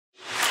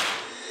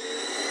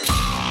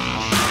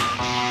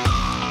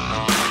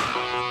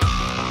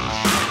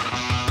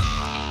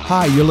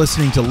Hi, you're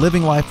listening to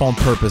Living Life on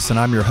Purpose, and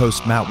I'm your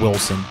host, Matt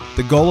Wilson.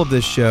 The goal of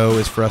this show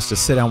is for us to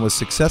sit down with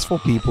successful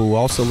people who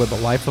also live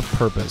a life of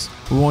purpose.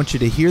 We want you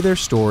to hear their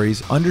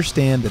stories,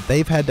 understand that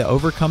they've had to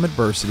overcome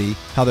adversity,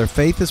 how their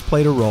faith has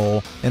played a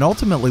role, and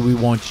ultimately we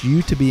want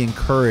you to be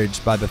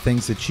encouraged by the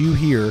things that you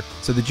hear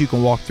so that you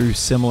can walk through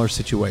similar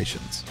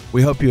situations.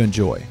 We hope you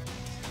enjoy.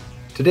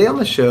 Today on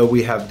the show,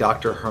 we have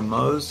Dr.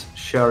 Hormoz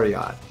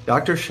Shariat.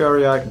 Dr.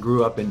 Shariat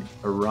grew up in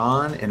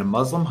Iran in a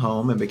Muslim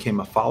home and became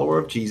a follower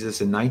of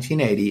Jesus in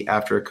 1980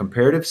 after a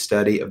comparative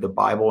study of the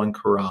Bible and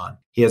Quran.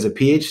 He has a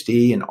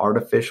PhD in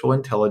artificial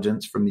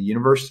intelligence from the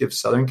University of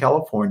Southern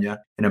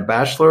California and a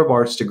Bachelor of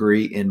Arts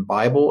degree in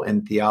Bible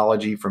and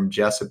theology from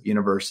Jessup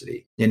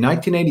University. In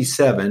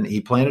 1987,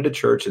 he planted a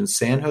church in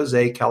San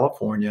Jose,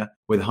 California.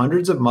 With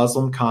hundreds of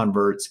Muslim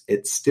converts,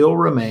 it still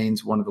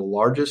remains one of the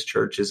largest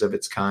churches of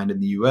its kind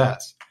in the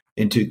U.S.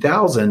 In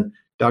 2000,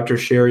 Dr.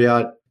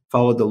 Shariat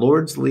followed the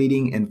Lord's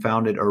leading and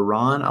founded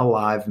Iran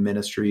Alive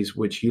Ministries,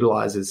 which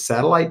utilizes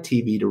satellite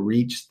TV to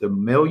reach the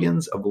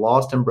millions of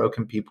lost and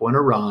broken people in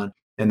Iran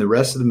and the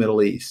rest of the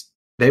Middle East.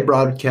 They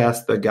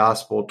broadcast the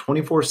gospel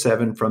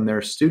 24/7 from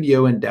their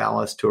studio in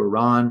Dallas to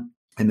Iran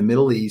and the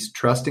Middle East,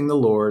 trusting the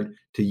Lord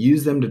to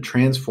use them to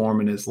transform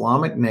an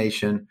Islamic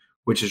nation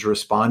which is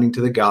responding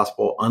to the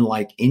gospel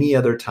unlike any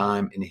other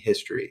time in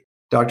history.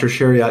 Dr.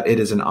 Shariat, it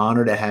is an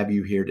honor to have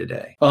you here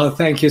today. Oh,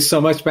 thank you so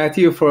much,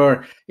 Matthew,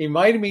 for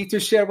inviting me to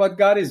share what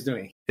God is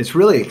doing. It's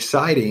really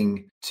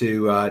exciting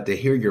to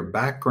hear your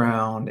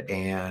background,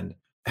 and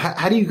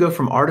how do you go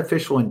from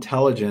artificial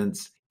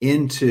intelligence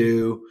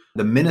into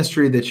the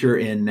ministry that you're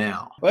in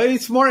now? Well,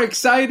 it's more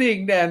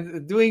exciting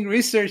than doing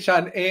research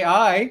on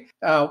AI.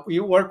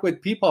 You work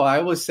with people. I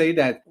always say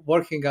that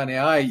working on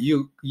AI,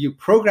 you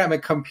program a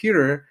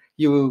computer,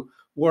 you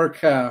work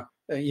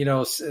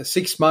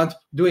 6 months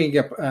doing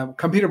a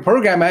computer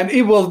program, and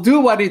it will do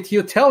what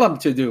you tell them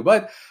to do.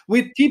 But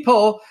with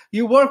people,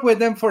 you work with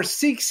them for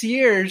 6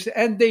 years,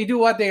 and they do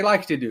what they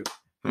like to do.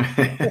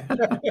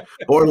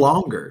 Or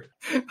longer.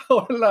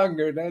 Or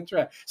longer, that's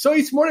right. So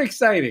it's more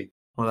exciting.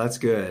 Well, that's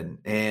good.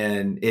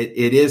 And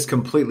it is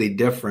completely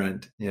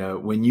different.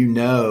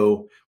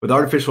 When with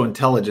artificial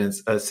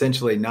intelligence,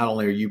 essentially, not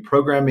only are you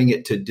programming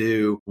it to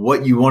do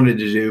what you wanted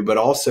to do, but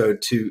also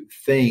to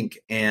think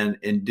and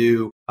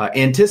do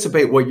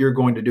anticipate what you're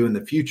going to do in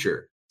the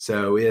future.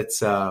 So it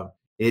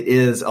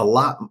is a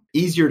lot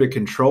easier to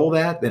control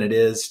that than it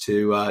is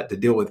to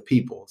deal with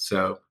people.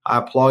 So I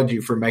applaud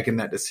you for making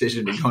that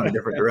decision to go in a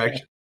different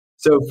direction.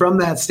 So from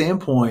that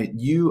standpoint,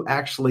 you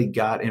actually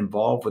got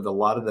involved with a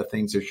lot of the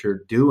things that you're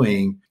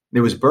doing.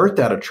 It was birthed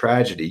out of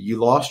tragedy. You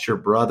lost your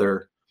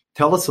brother.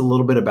 Tell us a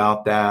little bit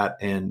about that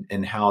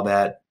and how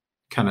that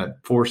kind of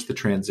forced the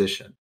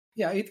transition.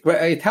 Yeah,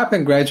 it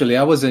happened gradually.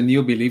 I was a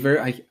new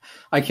believer.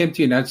 I came to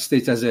the United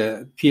States as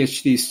a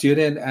PhD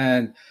student,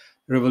 and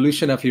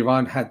Revolution of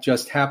Iran had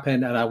just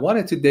happened, and I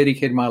wanted to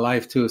dedicate my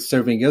life to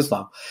serving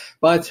Islam.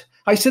 But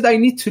I said I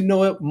need to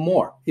know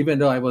more, even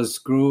though I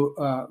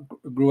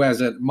grew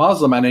as a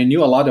Muslim and I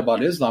knew a lot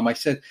about Islam. I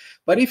said,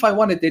 but if I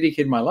want to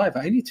dedicate my life,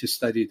 I need to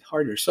study it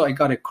harder. So I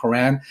got a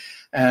Quran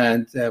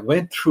and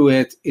went through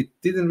it. It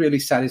didn't really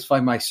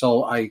satisfy my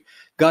soul. I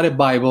got a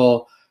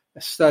Bible,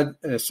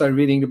 started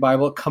reading the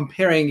Bible,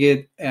 comparing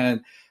it,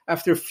 and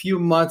after a few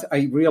months,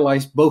 I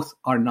realized both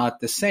are not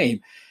the same.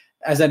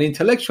 As an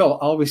intellectual,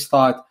 I always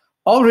thought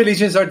all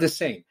religions are the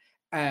same.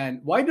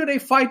 And why do they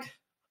fight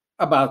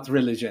about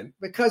religion?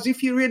 Because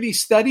if you really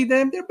study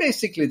them, they're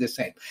basically the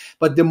same.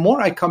 But the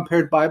more I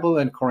compared Bible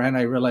and Quran,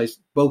 I realized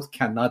both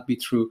cannot be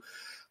true.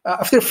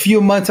 After a few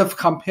months of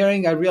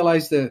comparing, I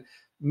realized the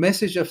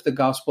message of the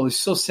gospel is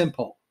so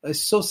simple.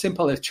 It's so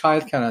simple a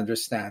child can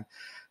understand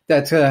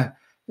that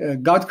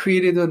God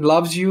created and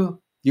loves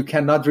you. You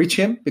cannot reach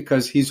him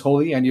because he's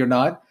holy and you're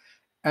not.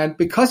 And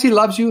because he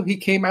loves you, he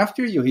came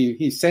after you.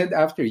 He sent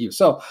after you.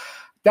 So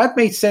that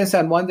made sense.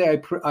 And one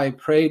day I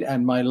prayed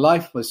and my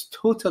life was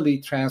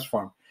totally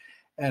transformed.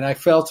 And I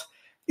felt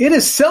it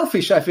is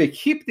selfish if I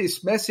keep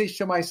this message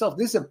to myself.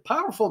 This is a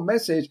powerful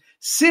message,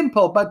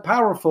 simple but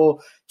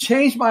powerful,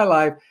 changed my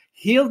life,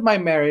 healed my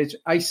marriage.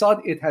 I saw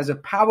it has a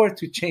power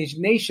to change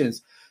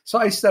nations. So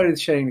I started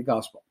sharing the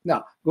gospel.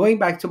 Now, going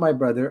back to my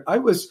brother, I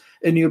was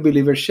a new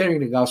believer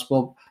sharing the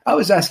gospel. I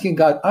was asking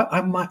God,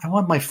 I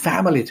want my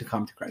family to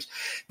come to Christ.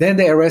 Then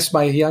they arrest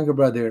my younger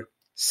brother,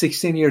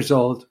 16 years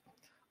old,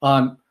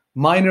 on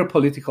minor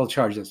political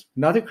charges.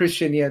 Not a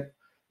Christian yet.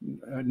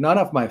 None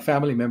of my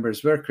family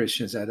members were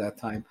Christians at that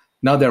time.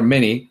 Now there are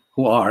many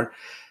who are.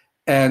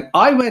 And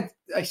I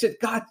said,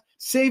 God,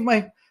 save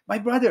my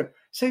brother.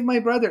 Save my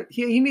brother.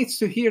 He needs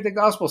to hear the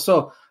gospel.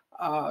 So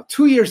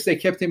 2 years they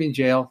kept him in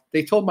jail.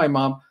 They told my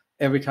mom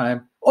every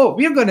time,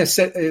 we're going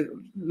to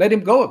let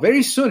him go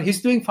very soon.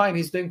 He's doing fine.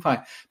 He's doing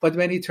fine. But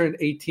when he turned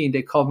 18,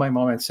 they called my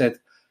mom and said,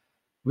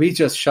 we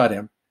just shot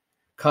him.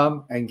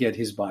 Come and get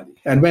his body.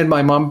 And when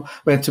my mom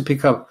went to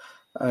pick up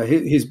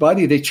his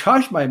body, they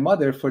charged my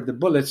mother for the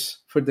bullets,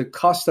 for the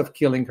cost of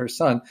killing her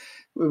son,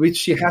 which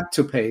she had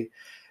to pay.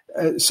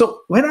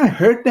 So when I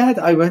heard that,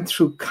 I went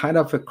through kind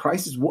of a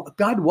crisis.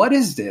 God, what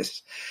is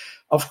this?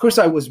 Of course,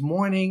 I was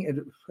mourning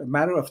in a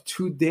matter of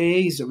 2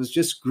 days. It was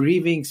just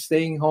grieving,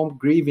 staying home,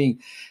 grieving.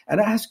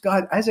 And I asked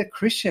God, as a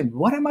Christian,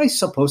 what am I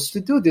supposed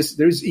to do?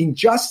 There's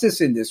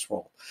injustice in this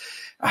world.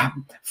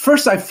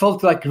 First, I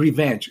felt like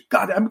revenge.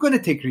 God, I'm going to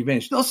take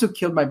revenge. Those who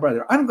killed my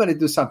brother, I'm going to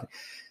do something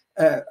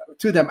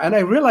to them. And I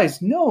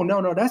realized, no,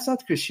 that's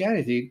not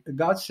Christianity.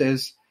 God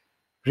says,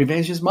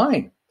 revenge is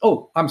mine.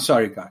 Oh, I'm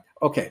sorry, God.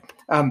 Okay.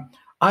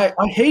 I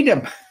hate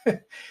him.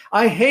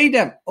 I hate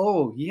him.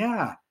 Oh,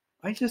 yeah.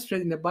 I just read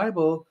in the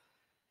Bible,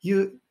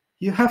 you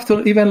have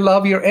to even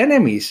love your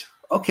enemies.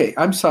 Okay,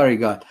 I'm sorry,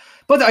 God.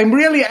 But I'm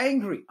really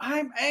angry.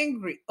 I'm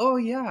angry. Oh,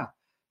 yeah.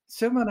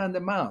 Sermon on the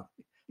Mount.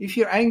 If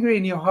you're angry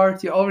in your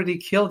heart, you already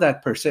killed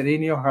that person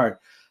in your heart.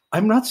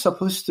 I'm not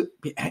supposed to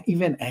be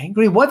even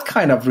angry. What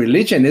kind of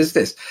religion is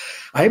this?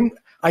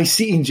 I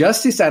see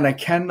injustice and I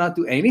cannot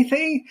do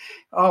anything.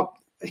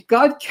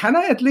 God, can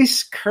I at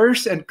least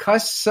curse and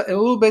cuss a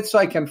little bit so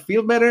I can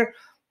feel better?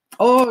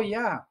 Oh,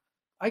 yeah.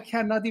 I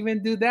cannot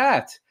even do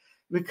that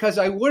because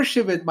I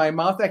worship with my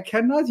mouth. I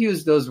cannot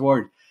use those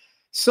words.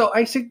 So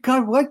I said,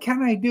 God, what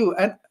can I do?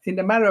 And in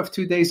a matter of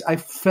 2 days, I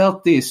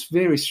felt this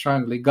very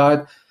strongly.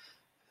 God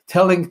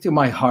telling to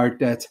my heart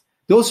that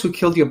those who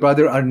killed your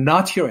brother are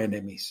not your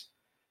enemies.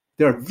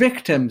 They're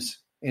victims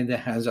in the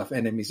hands of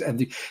enemies.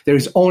 And there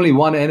is only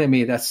one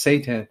enemy, that's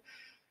Satan.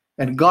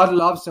 And God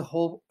loves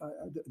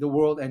the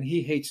world, and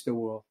he hates the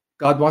world.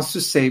 God wants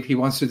to save. He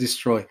wants to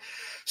destroy.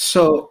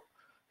 So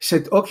he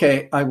said,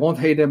 okay, I won't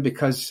hate them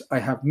because I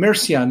have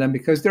mercy on them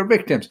because they're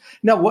victims.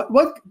 Now,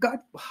 what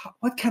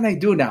can I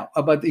do now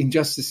about the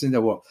injustice in the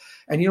world?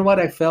 And you know what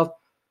I felt?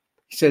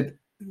 He said,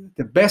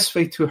 the best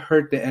way to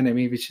hurt the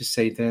enemy, which is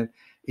Satan,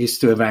 is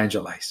to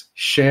evangelize,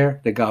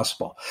 share the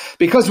gospel.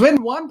 Because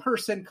when one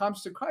person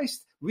comes to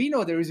Christ, we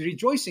know there is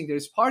rejoicing, there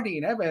is party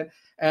in heaven,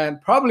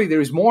 and probably there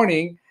is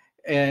mourning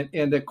and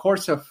in the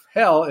courts of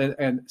hell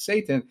and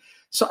Satan.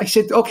 So I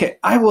said, okay,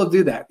 I will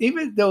do that.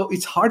 Even though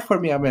it's hard for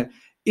me, I'm an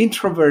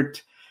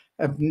introvert,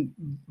 a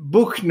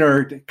book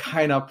nerd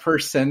kind of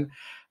person.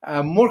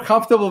 I'm more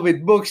comfortable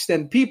with books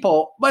than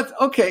people. But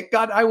okay,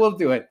 God, I will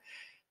do it.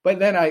 But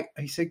then I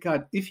said,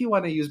 God, if you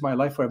want to use my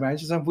life for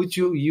evangelism, would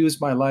you use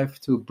my life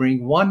to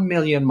bring 1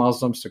 million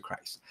Muslims to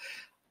Christ?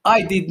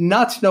 I did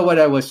not know what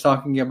I was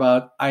talking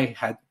about. I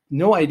had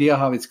no idea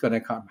how it's going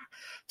to come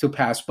to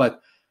pass.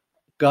 But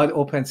God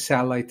opened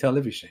satellite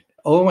television.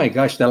 Oh my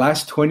gosh, the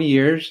last 20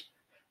 years,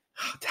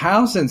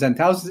 thousands and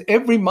thousands.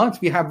 Every month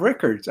we have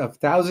records of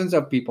thousands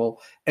of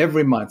people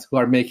every month who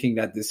are making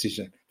that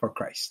decision for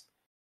Christ.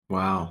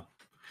 Wow.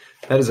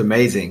 That is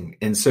amazing.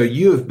 And so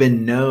you have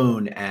been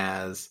known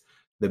as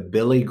the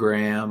Billy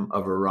Graham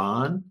of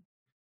Iran.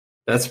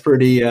 That's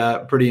pretty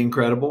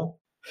incredible.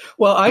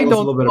 Well, I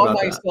don't call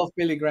myself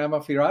Billy Graham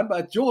of Iran,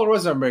 but Joel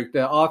Rosenberg,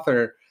 the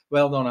author,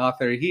 well-known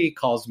author, he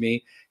calls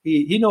me.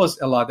 He knows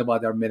a lot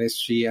about our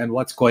ministry and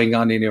what's going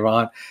on in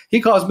Iran. He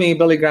calls me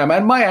Billy Graham.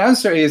 And my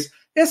answer is,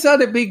 it's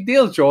not a big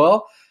deal,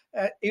 Joel.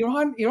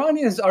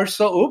 Iranians are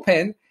so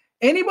open.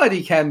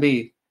 Anybody can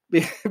be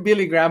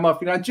Billy Graham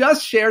of Iran.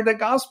 Just share the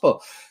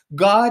gospel.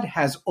 God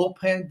has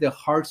opened the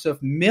hearts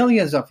of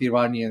millions of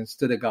Iranians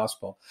to the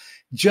gospel.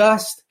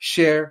 Just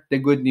share the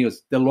good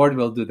news. The Lord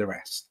will do the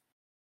rest.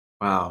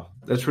 Wow,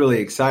 that's really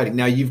exciting.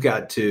 Now you've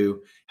got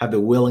to have the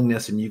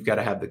willingness and you've got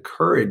to have the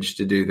courage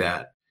to do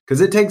that,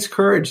 because it takes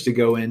courage to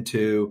go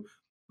into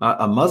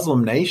a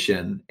Muslim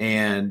nation.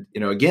 And,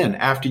 again,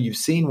 after you've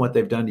seen what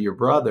they've done to your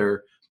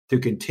brother, to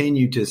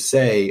continue to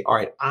say, all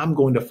right, I'm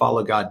going to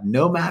follow God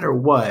no matter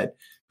what,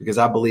 because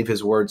I believe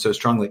his word so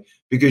strongly,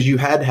 because you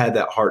had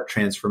that heart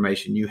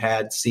transformation. You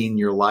had seen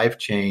your life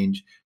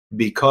change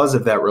because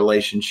of that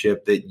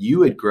relationship that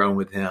you had grown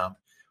with him.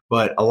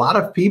 But a lot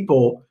of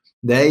people,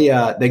 they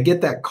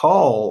get that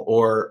call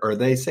or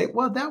they say,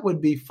 well, that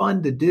would be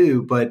fun to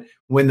do. But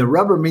when the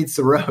rubber meets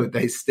the road,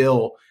 they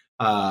still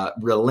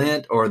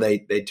relent, or they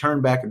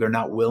turn back, and they're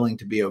not willing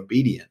to be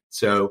obedient.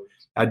 So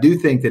I do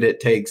think that it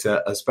takes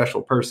a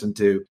special person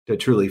to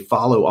truly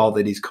follow all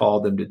that he's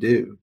called them to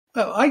do.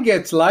 Well, I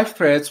get life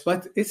threats,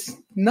 but it's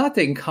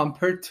nothing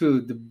compared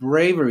to the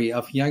bravery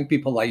of young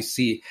people I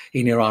see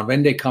in Iran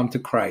when they come to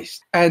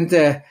Christ. And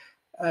the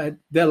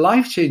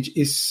life change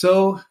is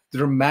so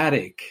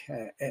dramatic.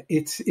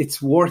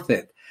 It's worth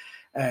it.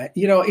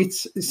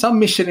 It's some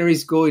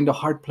missionaries go into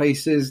hard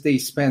places. They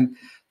spend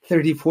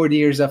 30, 40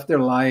 years of their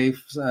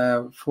life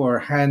for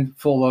a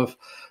handful of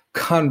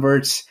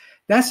converts.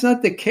 That's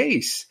not the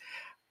case.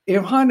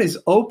 Iran is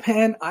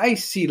open. I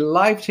see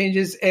life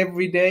changes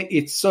every day.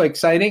 It's so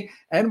exciting.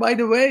 And by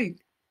the way,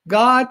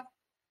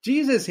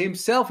 Jesus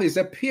himself is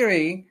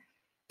appearing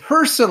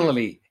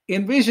personally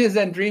in visions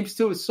and dreams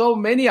to so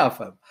many of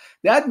them.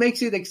 That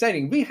makes it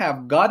exciting. We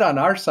have God on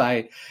our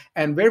side,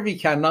 and where we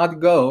cannot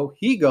go,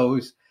 he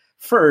goes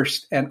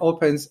first and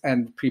opens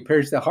and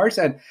prepares the hearts.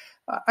 And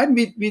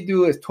we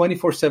do a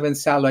 24/7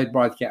 satellite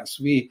broadcast.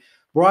 We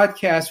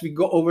broadcast, we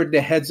go over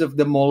the heads of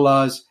the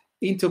mullahs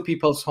into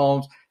people's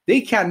homes.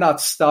 They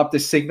cannot stop the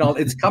signal.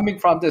 It's coming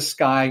from the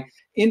sky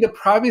in the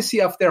privacy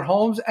of their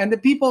homes, and the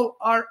people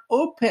are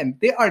open.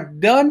 They are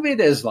done with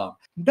Islam.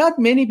 not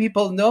many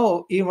people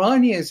know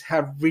Iranians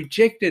have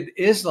rejected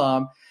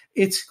Islam.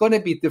 It's going to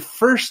be the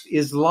first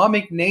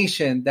Islamic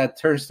nation that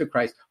turns to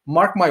Christ.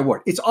 Mark my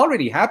word. It's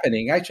already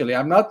happening, actually.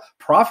 I'm not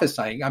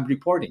prophesying. I'm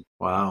reporting.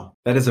 Wow.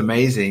 That is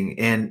amazing.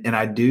 And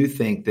I do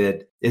think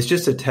that it's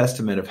just a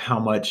testament of how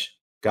much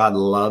God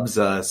loves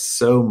us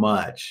so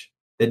much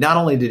that not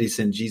only did he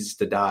send Jesus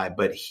to die,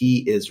 but he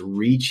is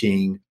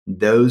reaching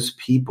those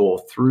people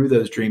through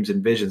those dreams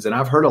and visions. And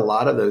I've heard a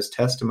lot of those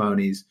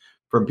testimonies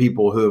from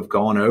people who have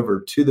gone over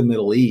to the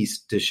Middle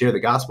East to share the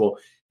gospel.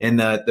 And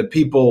the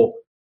people,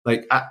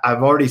 like,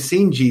 I've already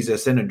seen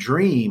Jesus in a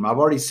dream. I've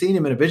already seen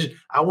him in a vision.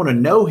 I want to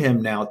know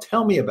him now.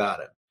 Tell me about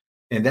him.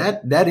 And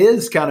that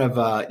is kind of,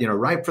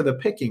 ripe for the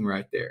picking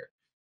right there.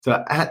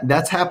 So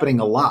that's happening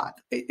a lot.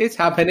 It's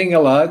happening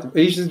a lot.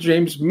 Visions,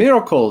 dreams,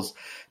 miracles.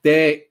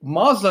 The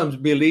Muslims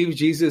believe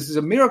Jesus is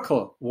a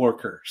miracle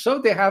worker. So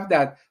they have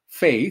that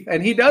faith,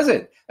 and he does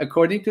it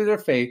according to their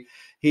faith.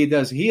 He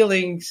does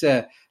healings.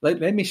 Let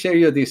me share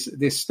you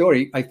this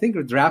story. I think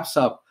it wraps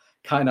up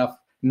kind of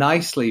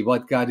nicely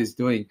what God is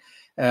doing.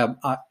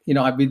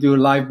 We do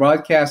live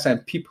broadcasts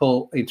and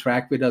people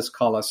interact with us,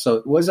 call us. So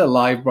it was a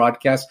live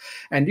broadcast,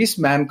 and this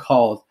man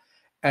called,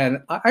 and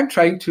I'm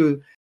trying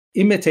to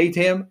imitate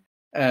him.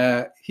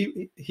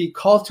 He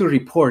called to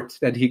report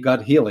that he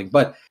got healing,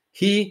 but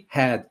he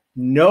had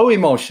no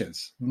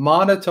emotions,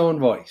 monotone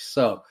voice.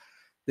 So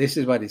this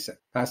is what he said.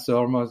 Pastor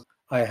Hormoz,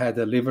 I had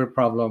a liver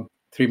problem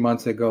 3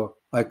 months ago.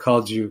 I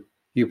called you.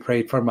 You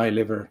prayed for my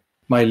liver.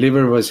 My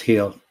liver was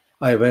healed.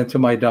 I went to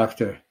my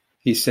doctor.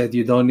 He said,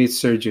 you don't need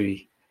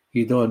surgery.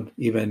 You don't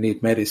even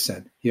need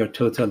medicine. You're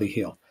totally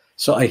healed.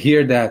 So I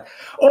hear that,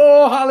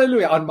 oh,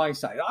 hallelujah, on my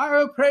side.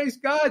 I praise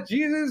God.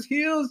 Jesus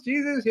heals.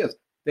 Jesus heals.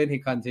 Then he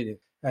continued.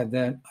 And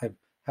then I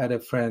had a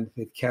friend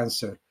with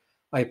cancer.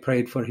 I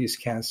prayed for his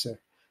cancer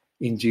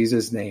in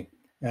Jesus' name,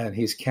 and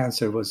his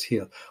cancer was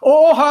healed.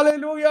 Oh,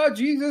 hallelujah,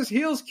 Jesus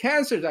heals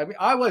cancers. I mean,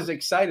 I was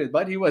excited,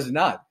 but he was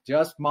not,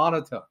 just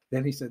monotone.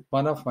 Then he said,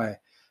 one of my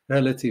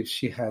relatives,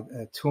 she had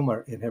a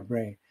tumor in her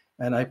brain,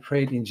 and I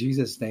prayed in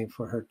Jesus' name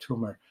for her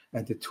tumor,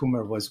 and the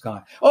tumor was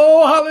gone.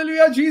 Oh,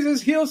 hallelujah, Jesus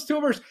heals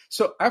tumors.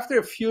 So after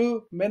a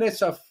few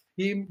minutes of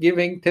him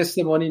giving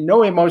testimony,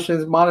 no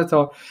emotions,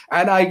 monotone,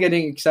 and I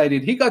getting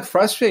excited, he got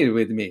frustrated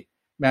with me,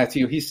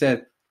 Matthew. He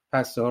said,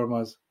 Pastor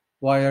Hormoz,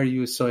 why are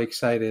you so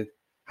excited?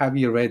 Have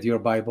you read your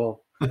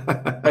Bible?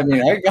 I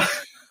mean,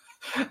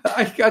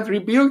 I got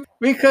rebuked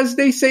because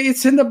they say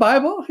it's in the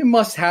Bible. It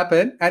must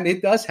happen, and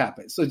it does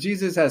happen. So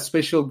Jesus has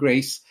special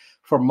grace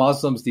for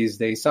Muslims these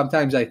days.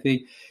 Sometimes I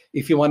think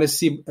if you want to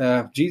see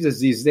Jesus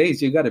these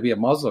days, you got to be a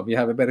Muslim. You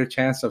have a better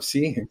chance of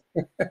seeing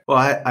him.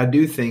 Well, I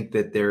do think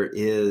that there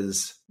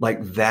is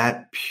like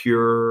that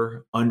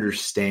pure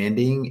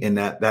understanding and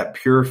that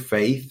pure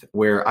faith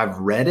where I've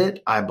read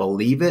it, I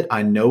believe it,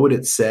 I know what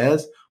it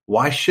says.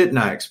 Why shouldn't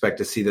I expect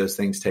to see those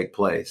things take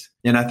place?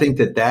 And I think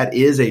that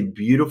is a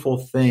beautiful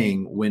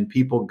thing when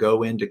people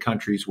go into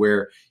countries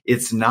where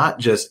it's not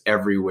just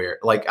everywhere.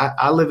 Like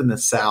I live in the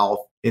South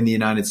in the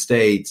United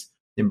States,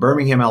 in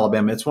Birmingham,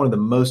 Alabama. It's one of the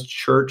most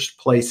churched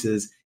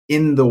places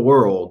in the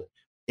world.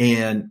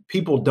 And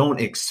people don't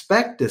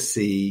expect to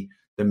see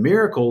the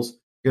miracles.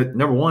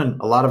 Number one,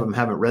 a lot of them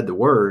haven't read the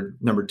word.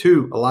 Number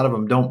two, a lot of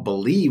them don't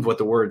believe what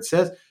the word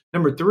says.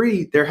 Number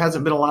three, there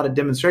hasn't been a lot of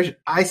demonstration.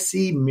 I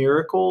see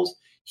miracles,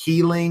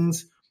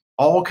 healings,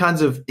 all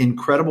kinds of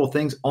incredible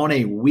things on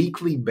a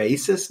weekly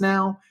basis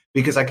now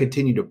because I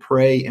continue to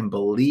pray and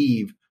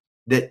believe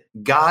that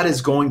God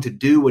is going to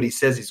do what he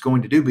says he's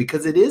going to do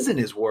because it is in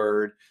his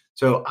word.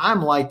 So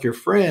I'm like your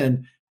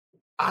friend.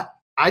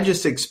 I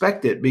just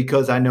expect it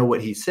because I know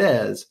what he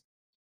says.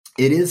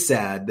 It is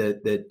sad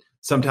that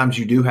sometimes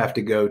you do have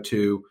to go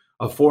to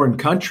a foreign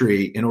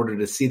country in order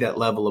to see that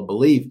level of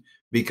belief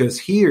because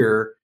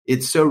here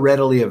it's so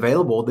readily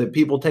available that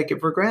people take it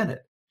for granted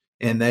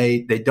and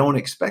they don't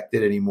expect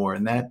it anymore.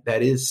 And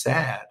that is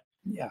sad.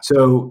 Yeah.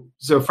 So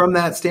from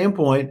that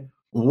standpoint,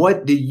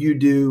 what do you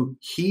do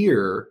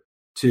here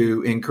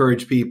to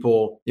encourage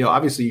people? You know,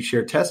 obviously you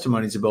share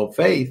testimonies about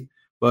faith,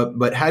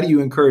 but how do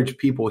you encourage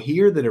people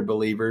here that are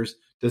believers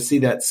to see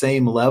that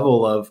same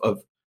level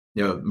of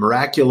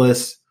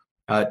miraculous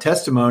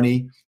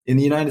testimony in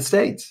the United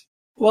States?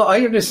 Well,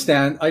 I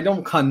understand. I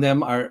don't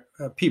condemn our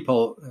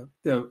people,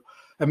 the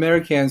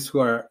Americans who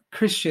are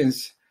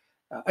Christians.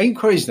 I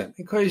encourage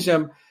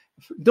them.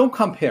 Don't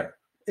compare.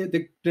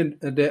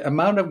 The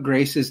amount of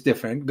grace is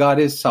different. God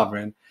is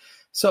sovereign.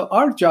 So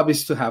our job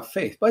is to have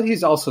faith, but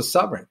he's also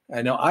sovereign.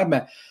 I know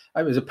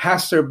I was a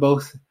pastor,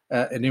 both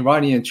an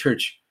Iranian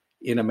church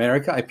in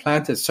America. I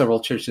planted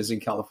several churches in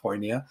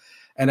California.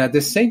 And at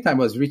the same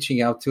time,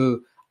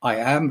 I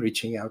am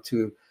reaching out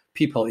to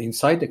people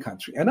inside the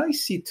country. And I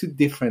see two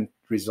different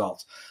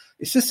results.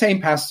 It's the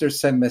same pastor,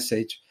 same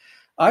message.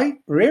 I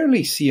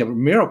rarely see a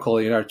miracle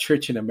in our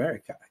church in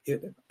America,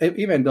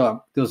 even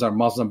though those are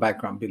Muslim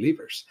background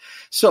believers.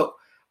 So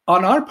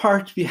on our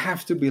part, we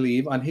have to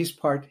believe. On his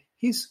part,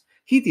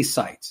 he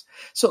decides.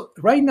 So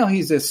right now,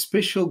 he's a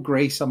special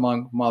grace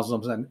among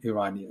Muslims and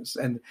Iranians.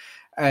 And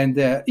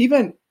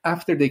even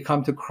after they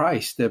come to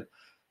Christ,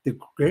 the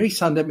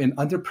grace on them and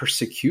under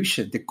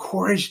persecution, the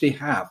courage they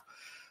have,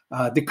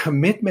 the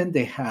commitment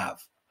they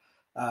have.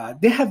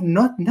 They have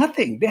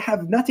nothing. They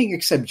have nothing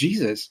except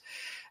Jesus.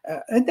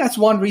 And that's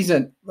one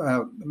reason,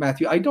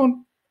 Matthew, I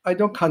don't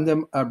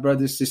condemn our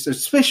brothers and sisters,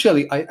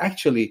 especially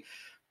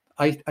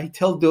I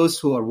tell those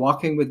who are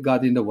walking with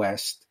God in the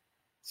West,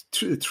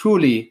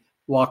 truly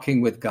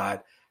walking with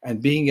God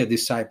and being a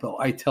disciple,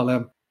 I tell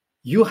them,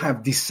 you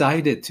have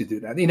decided to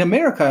do that. In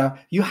America,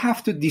 you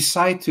have to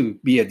decide to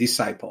be a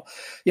disciple.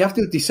 You have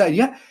to decide,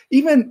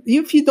 even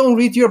if you don't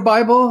read your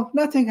Bible,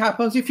 nothing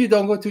happens. If you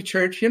don't go to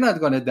church, you're not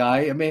going to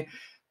die. I mean,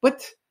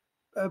 but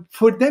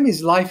for them,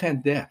 it's life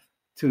and death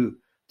to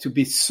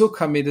be so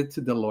committed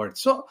to the Lord.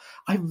 So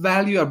I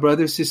value our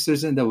brothers and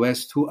sisters in the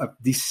West who have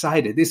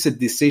decided, it's a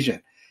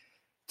decision,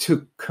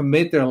 to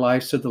commit their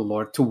lives to the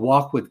Lord, to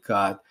walk with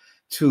God,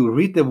 to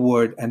read the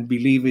word and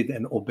believe it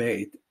and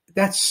obey it.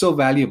 That's so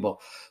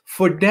valuable.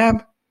 For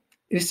them,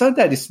 it's not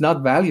that it's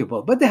not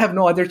valuable, but they have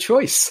no other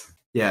choice.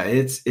 Yeah,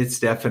 it's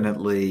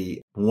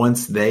definitely,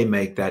 once they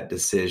make that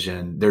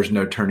decision, there's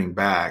no turning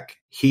back.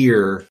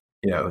 Here,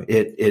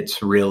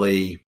 it's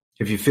really,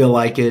 if you feel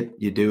like it,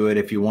 you do it.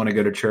 If you want to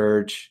go to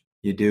church,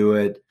 you do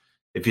it.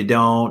 If you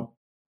don't,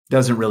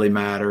 doesn't really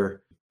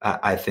matter.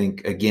 I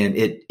think, again,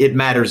 it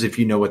matters if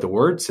you know what the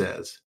word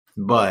says.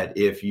 But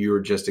if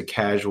you're just a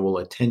casual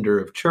attender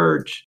of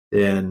church,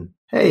 then,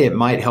 hey, it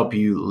might help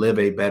you live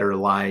a better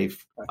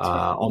life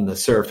on the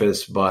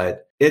surface.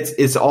 But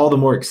it's all the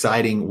more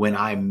exciting when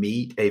I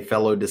meet a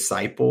fellow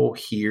disciple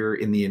here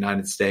in the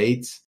United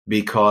States,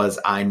 because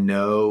I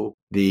know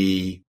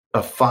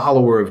a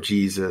follower of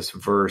Jesus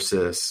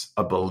versus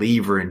a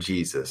believer in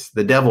Jesus.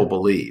 The devil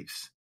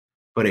believes,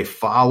 but a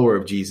follower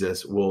of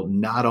Jesus will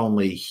not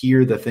only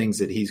hear the things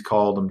that he's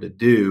called them to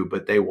do,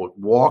 but they will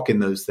walk in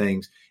those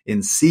things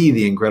and see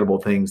the incredible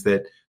things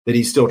that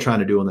he's still trying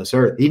to do on this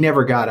earth. He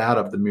never got out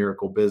of the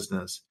miracle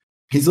business.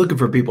 He's looking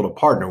for people to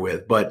partner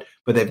with, but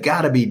they've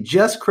got to be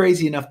just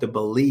crazy enough to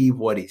believe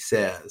what he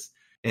says.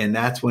 And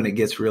that's when it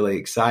gets really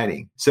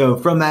exciting. So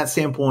from that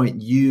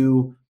standpoint,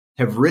 you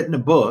have written a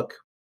book,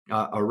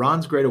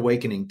 Iran's Great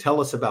Awakening.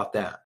 Tell us about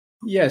that.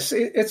 Yes,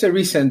 it's a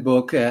recent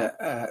book.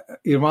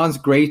 Iran's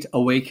Great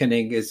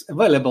Awakening is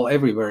available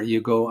everywhere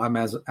you go,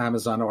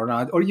 Amazon or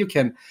not, or you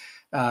can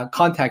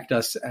contact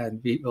us and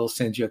we will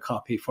send you a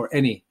copy for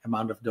any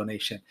amount of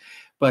donation.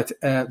 But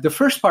the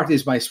first part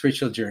is my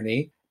spiritual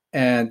journey.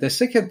 And the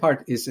second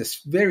part is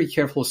this very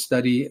careful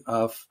study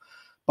of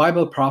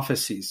Bible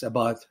prophecies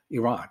about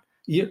Iran.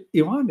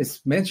 Iran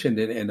is mentioned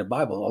in the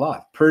Bible a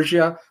lot.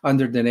 Persia,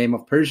 under the name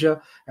of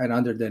Persia, and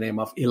under the name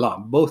of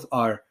Elam. Both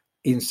are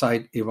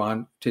inside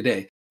Iran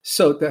today.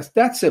 So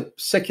that's a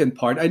second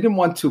part. I didn't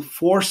want to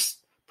force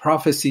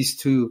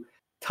prophecies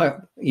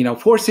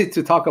force it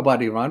to talk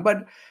about Iran.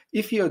 But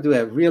if you do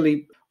a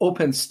really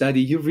open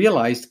study, you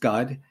realize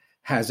God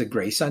has a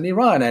grace on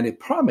Iran, and it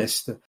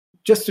promised.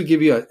 Just to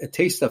give you a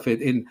taste of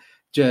it, in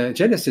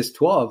Genesis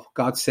 12,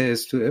 God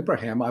says to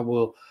Abraham, I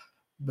will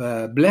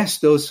bless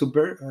those who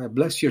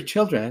bless your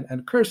children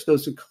and curse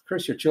those who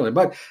curse your children.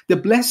 But the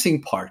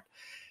blessing part,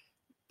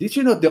 did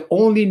you know the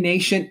only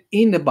nation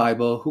in the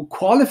Bible who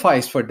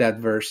qualifies for that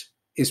verse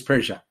is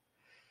Persia?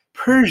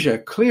 Persia,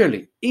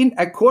 clearly,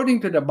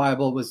 according to the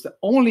Bible, was the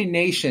only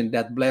nation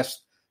that blessed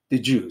the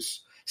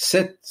Jews.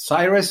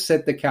 Cyrus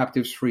set the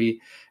captives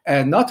free,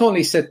 and not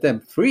only set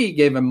them free,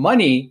 gave them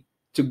money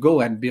to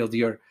go and build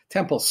your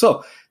temple.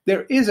 So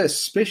there is a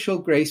special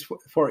grace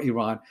for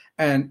Iran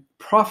and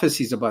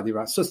prophecies about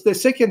Iran. So the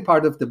second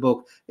part of the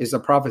book is a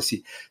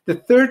prophecy. The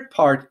third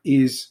part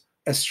is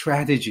a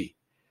strategy.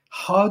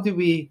 How do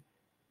we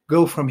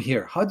go from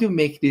here? How do we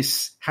make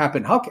this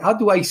happen? How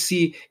do I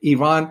see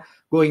Iran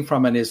going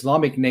from an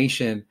Islamic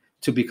nation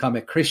to become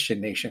a Christian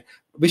nation?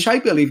 Which I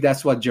believe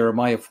that's what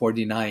Jeremiah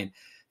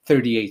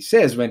 49:38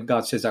 says, when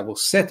God says, I will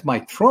set my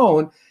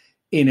throne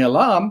in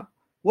Elam.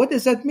 What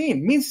does that mean?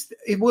 It means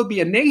it will be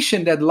a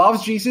nation that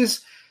loves Jesus,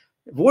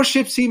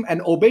 worships him,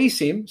 and obeys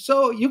him.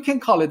 So you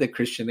can call it a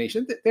Christian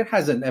nation. There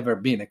hasn't ever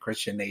been a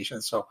Christian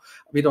nation, so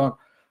we don't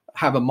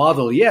have a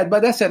model yet,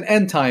 but that's an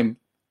end time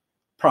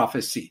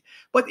prophecy.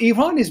 But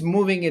Iran is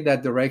moving in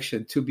that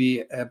direction to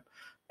be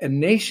a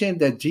nation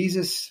that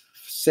Jesus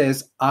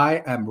says,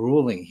 I am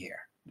ruling here.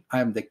 I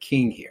am the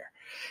king here.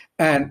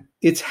 And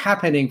it's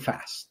happening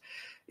fast.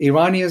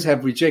 Iranians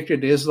have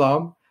rejected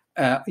Islam.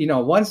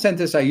 One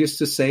sentence I used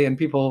to say, and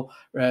people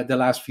the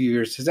last few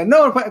years said,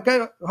 no,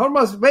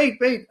 Hormuz, wait,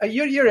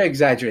 you're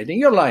exaggerating,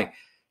 you're lying.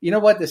 You know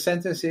what the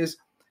sentence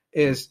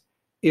is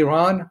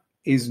Iran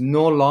is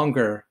no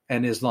longer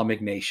an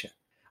Islamic nation.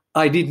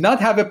 I did not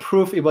have a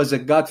proof, it was a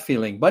gut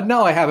feeling, but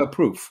now I have a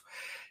proof.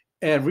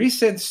 A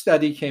recent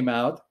study came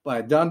out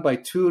done by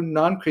two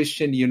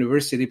non-Christian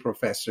university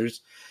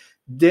professors.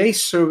 They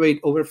surveyed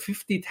over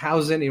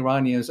 50,000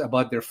 Iranians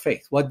about their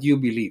faith. What do you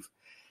believe?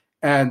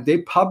 And they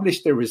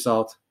published the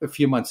result a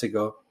few months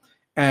ago,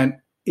 and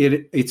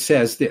it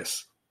says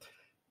this.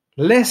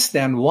 Less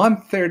than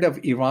 1/3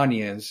 of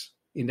Iranians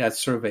in that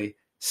survey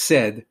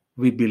said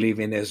we believe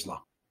in Islam.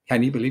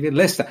 Can you believe it?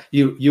 Less than,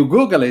 you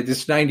Google it,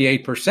 it's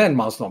 98%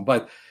 Muslim,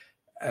 but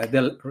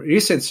the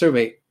recent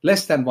survey,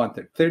 less than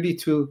 1/3,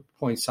 32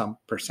 point some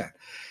percent.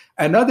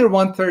 Another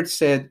 1/3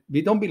 said,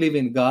 we don't believe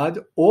in God,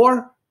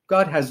 or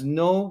God has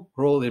no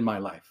role in my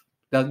life.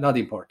 That's not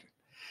important.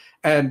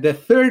 And the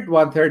third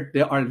 1/3,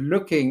 they are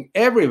looking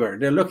everywhere.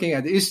 They're looking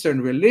at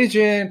Eastern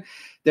religion.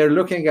 They're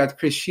looking at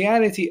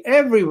Christianity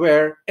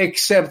everywhere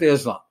except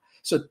Islam.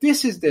 So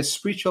this is the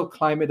spiritual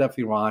climate of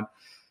Iran,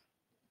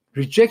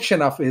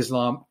 rejection of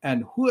Islam,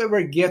 and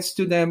whoever gets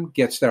to them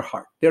gets their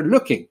heart. They're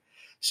looking.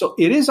 So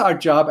it is our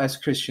job as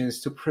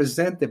Christians to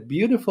present the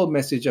beautiful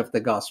message of the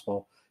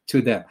gospel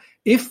to them.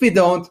 If we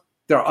don't,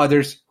 there are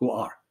others who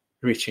are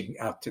reaching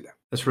out to them.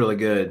 That's really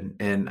good.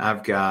 And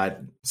I've got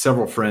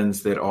several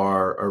friends that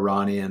are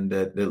Iranian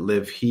that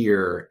live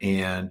here,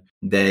 and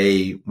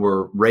they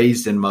were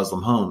raised in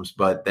Muslim homes,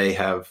 but they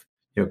have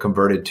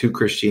converted to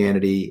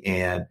Christianity.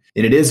 And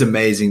it is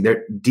amazing.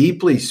 They're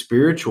deeply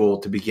spiritual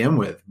to begin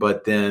with.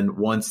 But then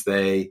once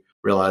they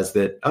realize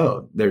that,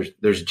 oh,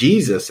 there's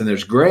Jesus and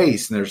there's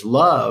grace and there's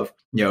love,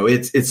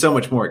 it's so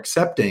much more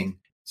accepting.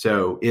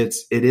 So it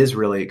is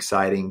really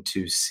exciting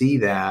to see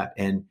that.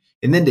 And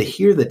then to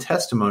hear the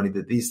testimony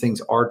that these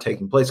things are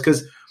taking place,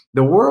 because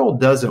the world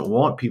doesn't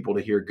want people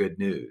to hear good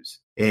news.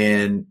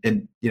 And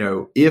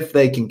if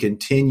they can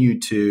continue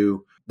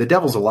to, the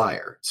devil's a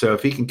liar. So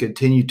if he can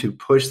continue to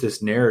push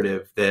this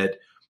narrative that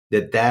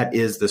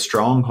is the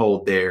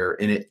stronghold there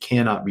and it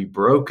cannot be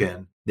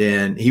broken,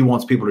 then he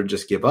wants people to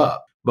just give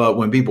up. But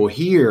when people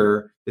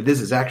hear that this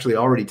is actually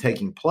already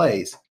taking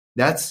place,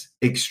 that's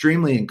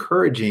extremely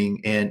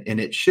encouraging, and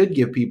it should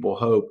give people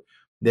hope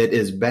that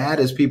as bad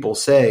as people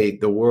say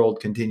the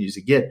world continues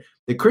to get,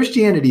 the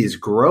Christianity is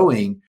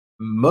growing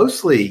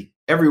mostly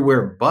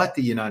everywhere but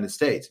the United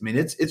States. I mean,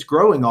 it's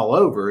growing all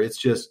over. It's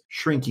just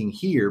shrinking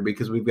here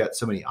because we've got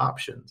so many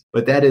options.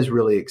 But that is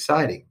really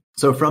exciting.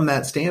 So from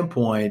that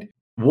standpoint,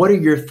 what are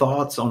your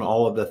thoughts on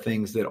all of the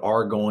things that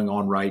are going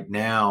on right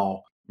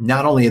now,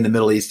 not only in the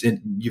Middle East,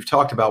 and you've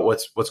talked about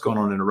what's going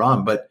on in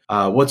Iran, but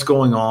what's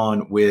going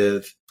on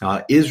with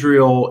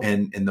Israel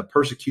and the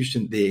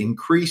persecution, the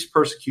increased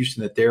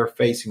persecution that they're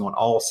facing on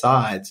all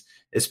sides,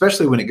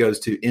 especially when it goes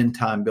to end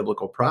time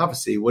biblical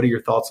prophecy. What are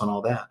your thoughts on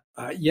all that?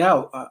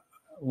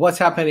 What's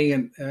happening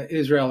in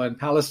Israel and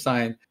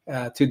Palestine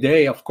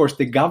today? Of course,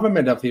 the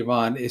government of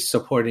Iran is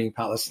supporting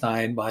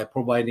Palestine by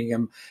providing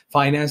them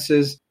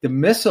finances. The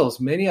missiles,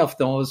 many of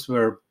those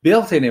were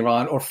built in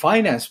Iran or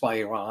financed by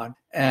Iran.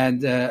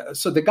 And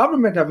so the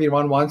government of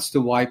Iran wants to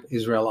wipe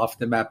Israel off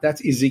the map.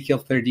 That's Ezekiel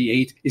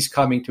 38 is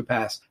coming to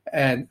pass.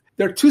 And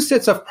there are two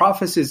sets of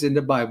prophecies in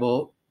the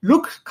Bible,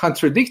 look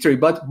contradictory,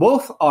 but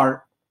both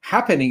are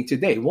happening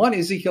today. One,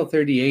 Ezekiel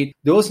 38,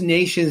 those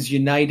nations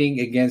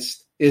uniting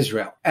against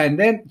Israel. And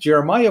then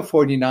Jeremiah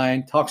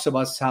 49 talks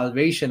about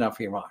salvation of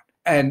Iran.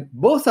 And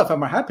both of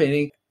them are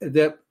happening.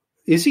 The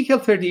Ezekiel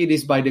 38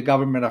 is by the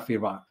government of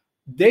Iran.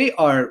 They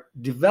are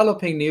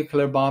developing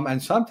nuclear bomb,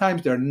 and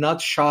sometimes they're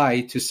not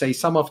shy to say,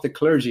 some of the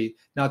clergy,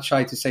 not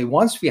shy to say,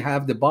 once we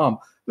have the bomb,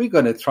 we're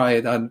going to try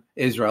it on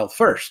Israel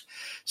first.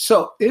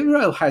 So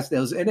Israel has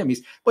those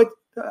enemies. But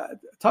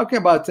talking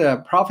about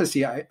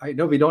prophecy, I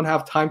know we don't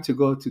have time to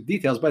go to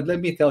details, but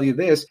let me tell you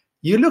this.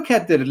 You look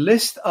at the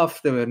list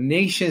of the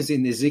nations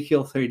in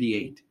Ezekiel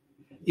 38.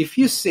 If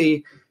you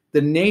see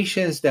the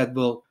nations that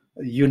will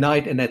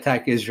unite and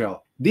attack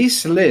Israel,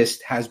 this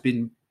list has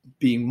been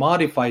being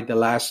modified the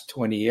last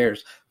 20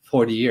 years,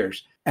 40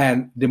 years.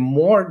 And the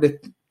more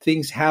that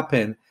things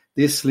happen,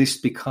 this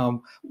list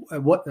becomes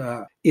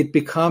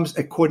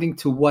according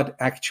to what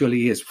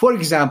actually is. For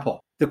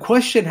example, the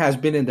question has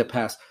been in the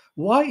past,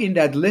 why in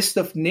that list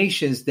of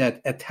nations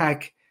that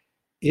attack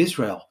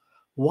Israel,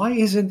 why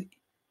isn't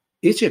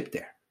Egypt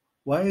there?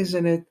 Why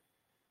isn't it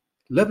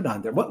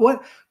Lebanon there?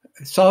 What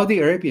Saudi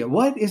Arabia?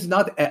 What is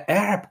not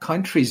Arab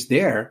countries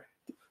there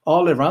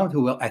all around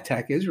who will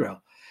attack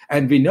Israel?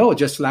 And we know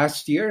just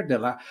last year,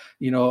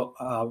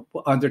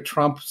 under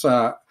Trump's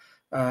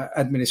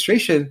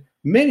administration,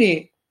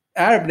 many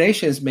Arab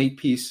nations made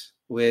peace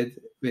with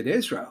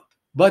Israel,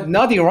 but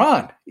not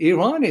Iran.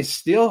 Iran is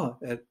still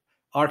an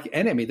arch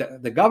enemy,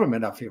 the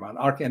government of Iran,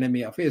 arch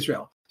enemy of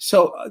Israel.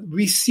 So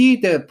we see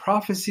the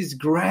prophecies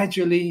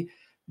gradually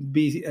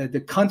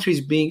the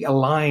countries being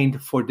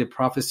aligned for the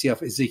prophecy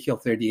of Ezekiel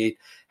 38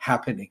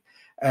 happening.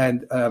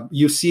 And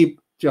you see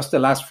just the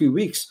last few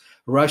weeks,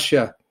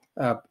 Russia,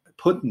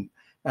 Putin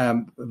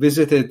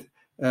visited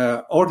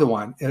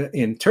Erdogan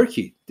in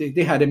Turkey.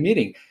 They had a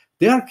meeting.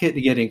 They are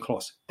getting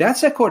close.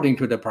 That's according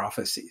to the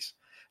prophecies,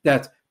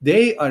 that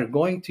they are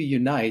going to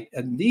unite,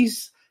 and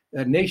these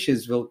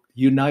nations will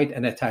unite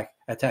and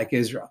attack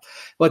Israel.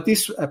 But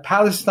this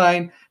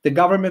Palestine, the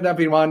government of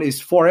Iran is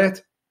for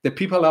it. The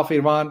people of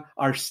Iran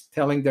are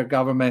telling their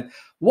government,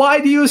 why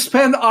do you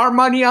spend our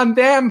money on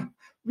them?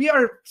 We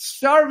are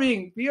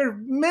starving. We are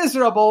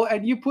miserable.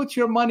 And you put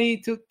your money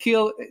to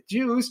kill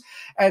Jews.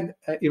 And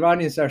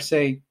Iranians are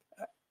saying,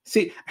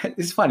 see,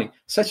 it's funny,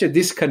 such a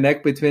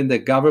disconnect between the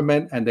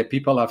government and the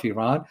people of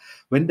Iran.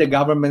 When the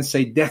government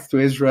say death to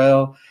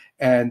Israel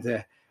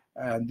and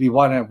and we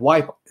want to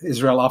wipe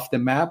Israel off the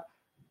map.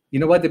 You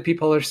know what the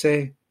people are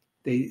saying?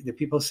 The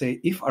people say,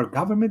 if our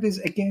government is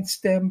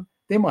against them,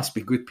 they must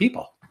be good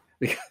people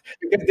because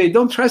they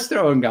don't trust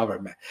their own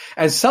government.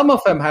 And some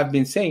of them have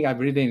been saying, I've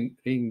reading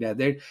that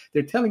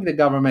they're telling the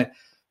government,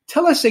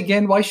 tell us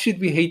again, why should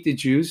we hate the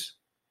Jews?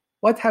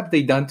 What have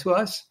they done to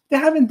us? They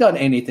haven't done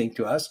anything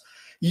to us.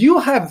 You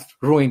have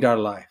ruined our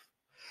life.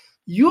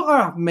 You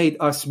have made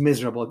us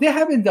miserable. They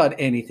haven't done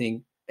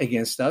anything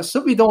against us,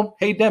 so we don't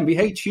hate them. We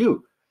hate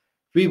you.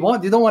 They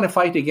don't want to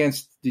fight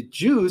against the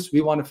Jews.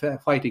 We want to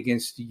fight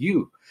against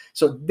you.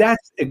 So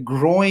that's a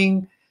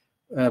growing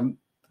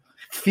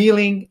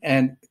feeling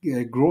and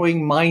a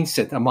growing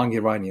mindset among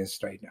Iranians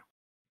right now.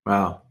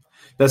 Wow.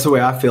 That's the way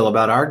I feel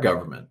about our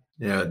government.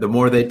 You know, the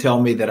more they tell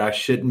me that I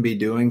shouldn't be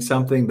doing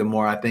something, the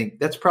more I think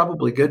that's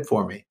probably good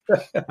for me.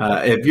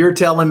 If you're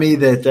telling me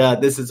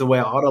that this is the way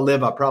I ought to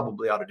live, I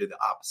probably ought to do the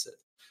opposite.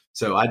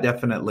 So I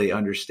definitely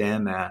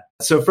understand that.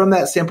 So from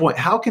that standpoint,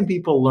 how can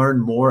people learn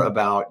more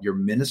about your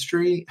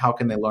ministry? How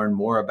can they learn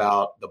more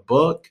about the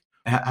book?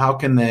 How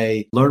can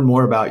they learn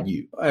more about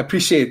you? I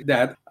appreciate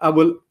that. I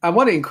want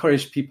to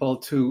encourage people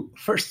to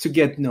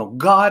get to know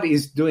God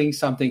is doing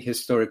something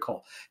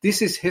historical.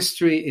 This is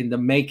history in the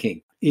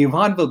making.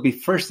 Iran will be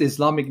first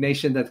Islamic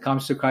nation that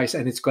comes to Christ,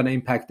 and it's going to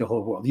impact the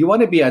whole world. You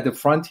want to be at the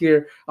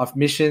frontier of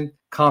mission?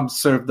 Come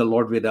serve the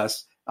Lord with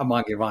us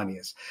among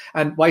Iranians.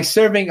 And by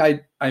serving,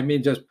 I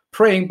mean just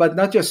praying, but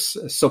not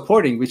just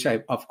supporting, which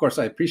of course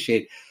I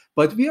appreciate,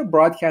 but we are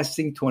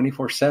broadcasting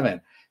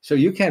 24/7. So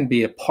you can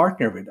be a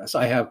partner with us.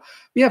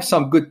 We have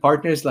some good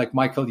partners like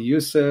Michael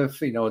Youssef,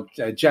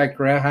 Jack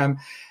Graham,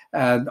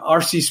 and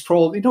R.C.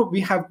 Sproul. We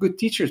have good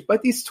teachers,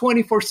 but it's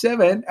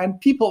 24/7 and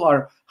people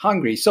are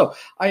hungry. So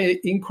I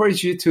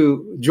encourage you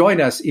to join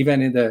us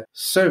even in the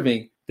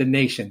serving the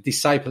nation,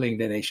 discipling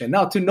the nation.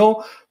 Now, to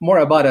know more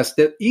about us,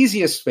 the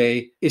easiest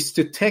way is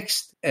to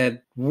text a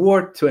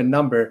word to a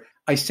number.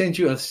 I sent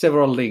you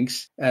several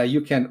links.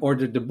 You can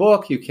order the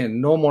book. You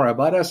can know more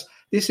about us.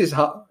 This is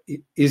how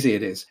easy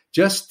it is.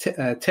 Just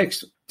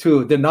text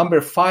to the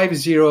number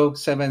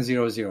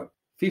 50700,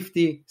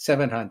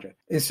 5700.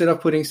 Instead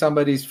of putting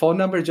somebody's phone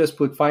number, just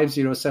put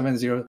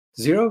 50700.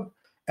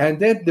 And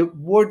then the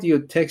word you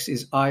text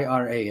is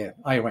IRAN,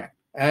 Iran.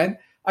 And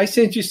I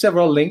sent you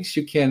several links.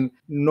 You can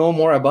know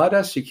more about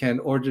us. You can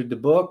order the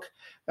book.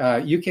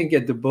 You can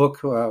get the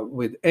book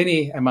with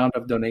any amount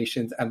of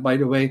donations. And by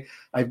the way,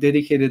 I've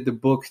dedicated the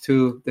book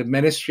to the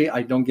ministry.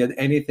 I don't get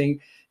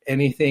anything,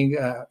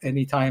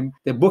 anytime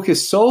the book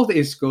is sold,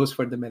 it goes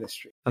for the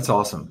ministry. That's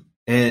awesome.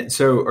 And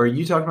so are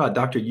you talking about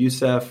Dr.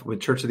 Youssef with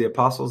Church of the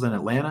Apostles in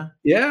Atlanta?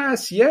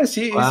 Yes. He is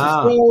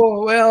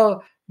so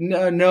well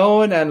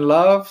known and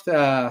loved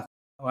by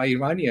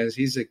Iranians.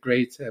 He's a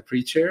great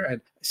preacher.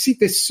 And see,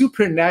 the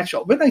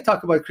supernatural. When I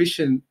talk about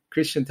Christian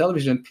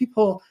television,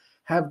 people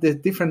have the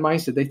different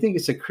mindset. They think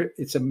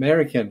it's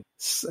American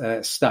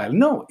style.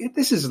 No,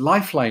 this is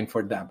Lifeline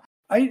for them.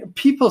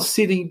 People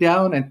sitting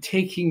down and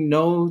taking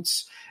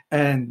notes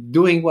and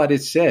doing what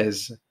it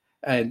says,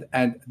 and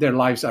their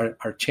lives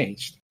are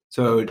changed.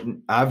 So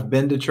I've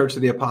been to Church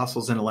of the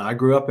Apostles in Atlanta. I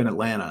grew up in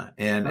Atlanta,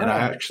 and I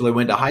actually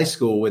went to high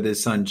school with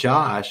his son,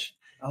 Josh.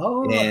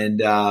 Oh.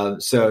 And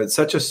so it's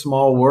such a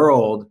small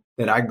world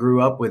that I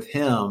grew up with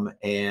him.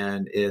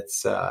 And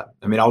it's, I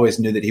always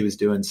knew that he was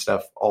doing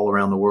stuff all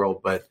around the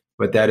world, but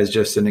that is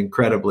just an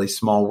incredibly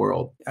small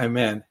world.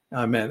 Amen.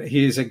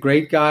 He is a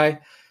great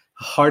guy,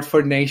 heart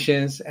for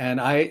nations. And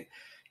I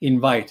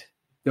invite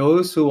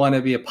those who want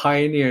to be a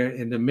pioneer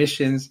in the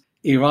missions.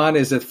 Iran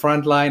is at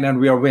front line and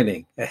we are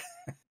winning.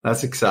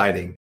 That's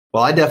exciting.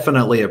 Well, I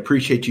definitely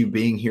appreciate you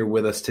being here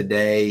with us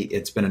today.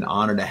 It's been an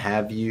honor to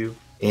have you.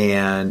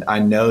 And I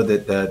know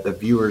that the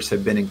viewers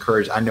have been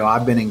encouraged. I know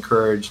I've been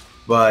encouraged.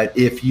 But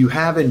if you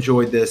have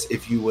enjoyed this,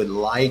 if you would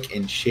like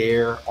and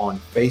share on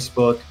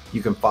Facebook,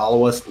 you can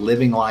follow us,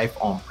 Living Life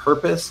on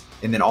Purpose.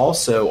 And then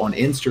also on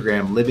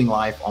Instagram, Living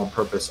Life on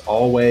Purpose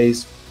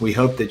Always. We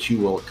hope that you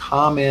will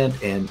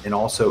comment and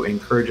also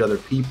encourage other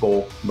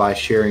people by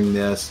sharing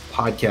this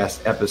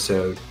podcast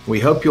episode.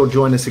 We hope you'll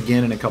join us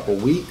again in a couple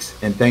weeks.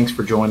 And thanks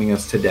for joining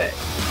us today.